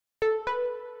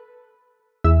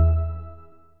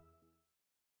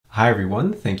Hi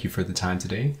everyone, thank you for the time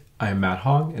today. I am Matt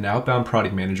Hong, an outbound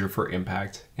product manager for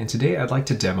Impact, and today I'd like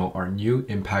to demo our new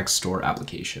Impact Store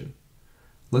application.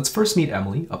 Let's first meet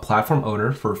Emily, a platform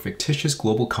owner for a fictitious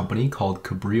global company called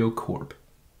Cabrio Corp.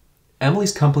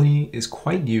 Emily's company is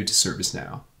quite new to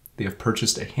ServiceNow. They have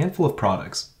purchased a handful of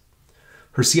products.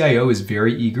 Her CIO is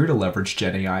very eager to leverage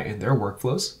GenAI in their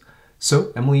workflows,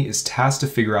 so Emily is tasked to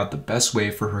figure out the best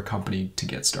way for her company to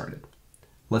get started.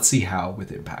 Let's see how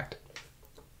with Impact.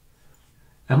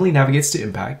 Emily navigates to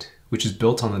Impact, which is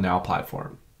built on the Now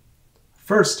platform.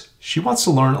 First, she wants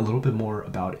to learn a little bit more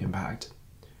about Impact.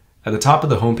 At the top of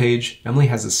the homepage, Emily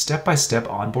has a step-by-step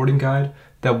onboarding guide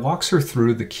that walks her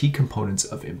through the key components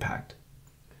of Impact.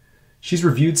 She's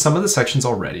reviewed some of the sections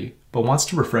already, but wants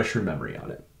to refresh her memory on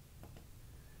it.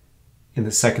 In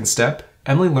the second step,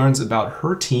 Emily learns about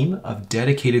her team of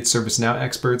dedicated ServiceNow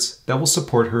experts that will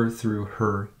support her through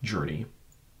her journey.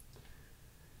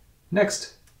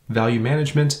 Next, value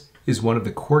management is one of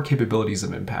the core capabilities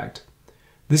of Impact.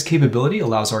 This capability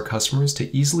allows our customers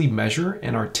to easily measure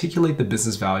and articulate the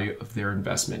business value of their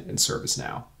investment in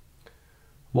ServiceNow.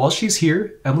 While she's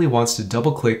here, Emily wants to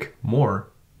double-click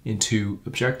more into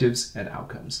objectives and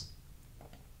outcomes.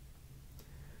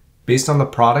 Based on the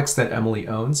products that Emily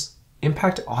owns,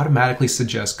 Impact automatically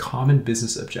suggests common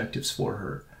business objectives for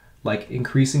her, like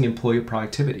increasing employee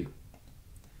productivity.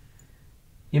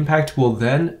 Impact will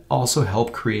then also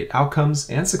help create outcomes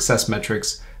and success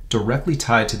metrics directly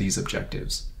tied to these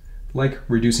objectives, like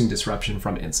reducing disruption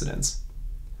from incidents.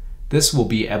 This will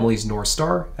be Emily's North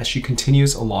Star as she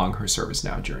continues along her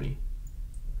ServiceNow journey.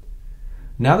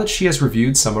 Now that she has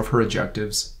reviewed some of her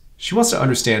objectives, she wants to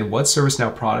understand what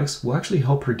ServiceNow products will actually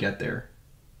help her get there.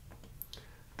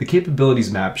 The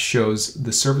capabilities map shows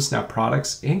the ServiceNow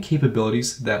products and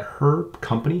capabilities that her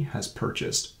company has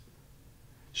purchased.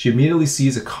 She immediately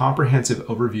sees a comprehensive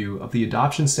overview of the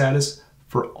adoption status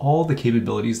for all the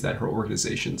capabilities that her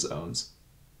organization owns.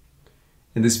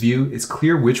 In this view, it's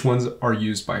clear which ones are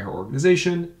used by her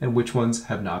organization and which ones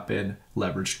have not been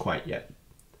leveraged quite yet.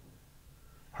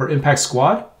 Her Impact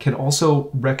Squad can also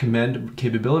recommend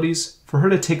capabilities for her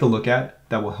to take a look at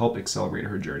that will help accelerate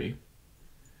her journey.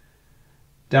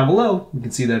 Down below, you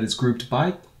can see that it's grouped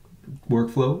by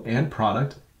workflow and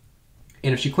product.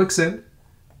 And if she clicks in,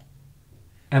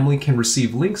 Emily can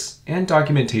receive links and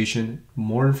documentation,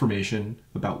 more information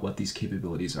about what these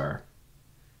capabilities are.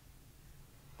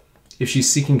 If she's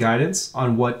seeking guidance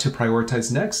on what to prioritize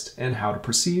next and how to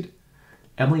proceed,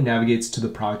 Emily navigates to the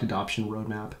product adoption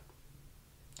roadmap.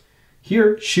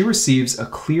 Here, she receives a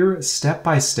clear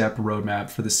step-by-step roadmap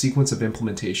for the sequence of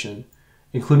implementation,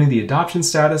 including the adoption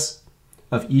status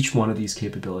of each one of these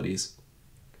capabilities.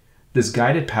 This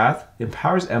guided path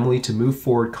empowers Emily to move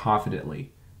forward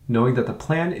confidently, knowing that the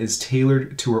plan is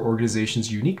tailored to her organization's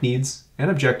unique needs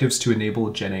and objectives to enable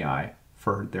GenAI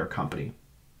for their company.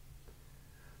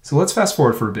 So let's fast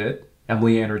forward for a bit.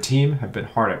 Emily and her team have been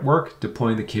hard at work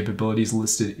deploying the capabilities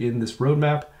listed in this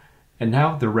roadmap, and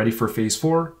now they're ready for phase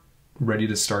 4, ready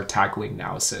to start tackling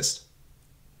Now Assist.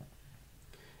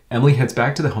 Emily heads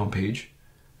back to the homepage,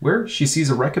 where she sees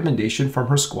a recommendation from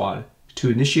her squad to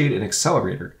initiate an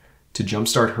accelerator to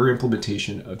jumpstart her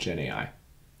implementation of GenAI.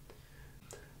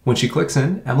 When she clicks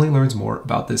in, Emily learns more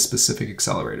about this specific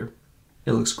accelerator.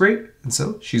 It looks great, and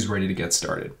so she's ready to get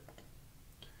started.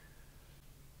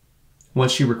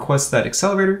 Once she requests that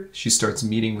accelerator, she starts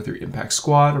meeting with her Impact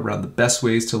Squad around the best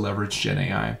ways to leverage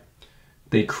GenAI.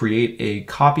 They create a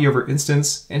copy of her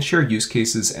instance and share use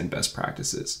cases and best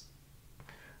practices.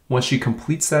 Once she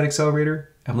completes that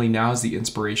accelerator, Emily now has the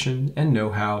inspiration and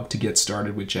know-how to get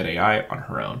started with GenAI on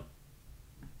her own.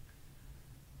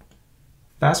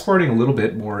 Fast forwarding a little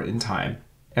bit more in time,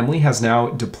 Emily has now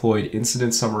deployed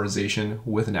incident summarization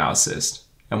with Now Assist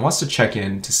and wants to check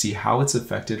in to see how it's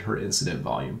affected her incident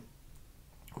volume.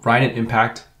 Right in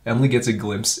Impact, Emily gets a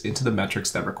glimpse into the metrics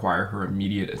that require her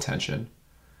immediate attention.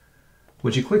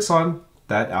 When she clicks on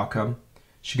that outcome,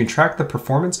 she can track the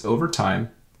performance over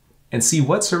time and see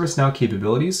what ServiceNow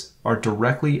capabilities are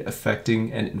directly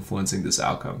affecting and influencing this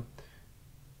outcome.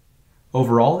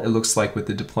 Overall, it looks like with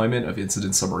the deployment of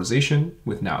incident summarization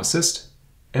with Now Assist,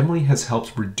 Emily has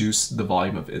helped reduce the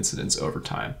volume of incidents over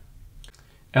time.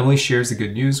 Emily shares the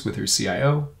good news with her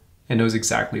CIO and knows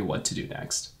exactly what to do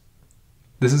next.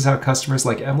 This is how customers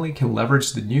like Emily can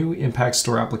leverage the new Impact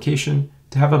Store application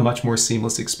to have a much more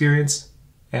seamless experience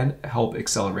and help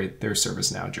accelerate their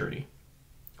ServiceNow journey.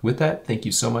 With that, thank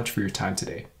you so much for your time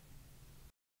today.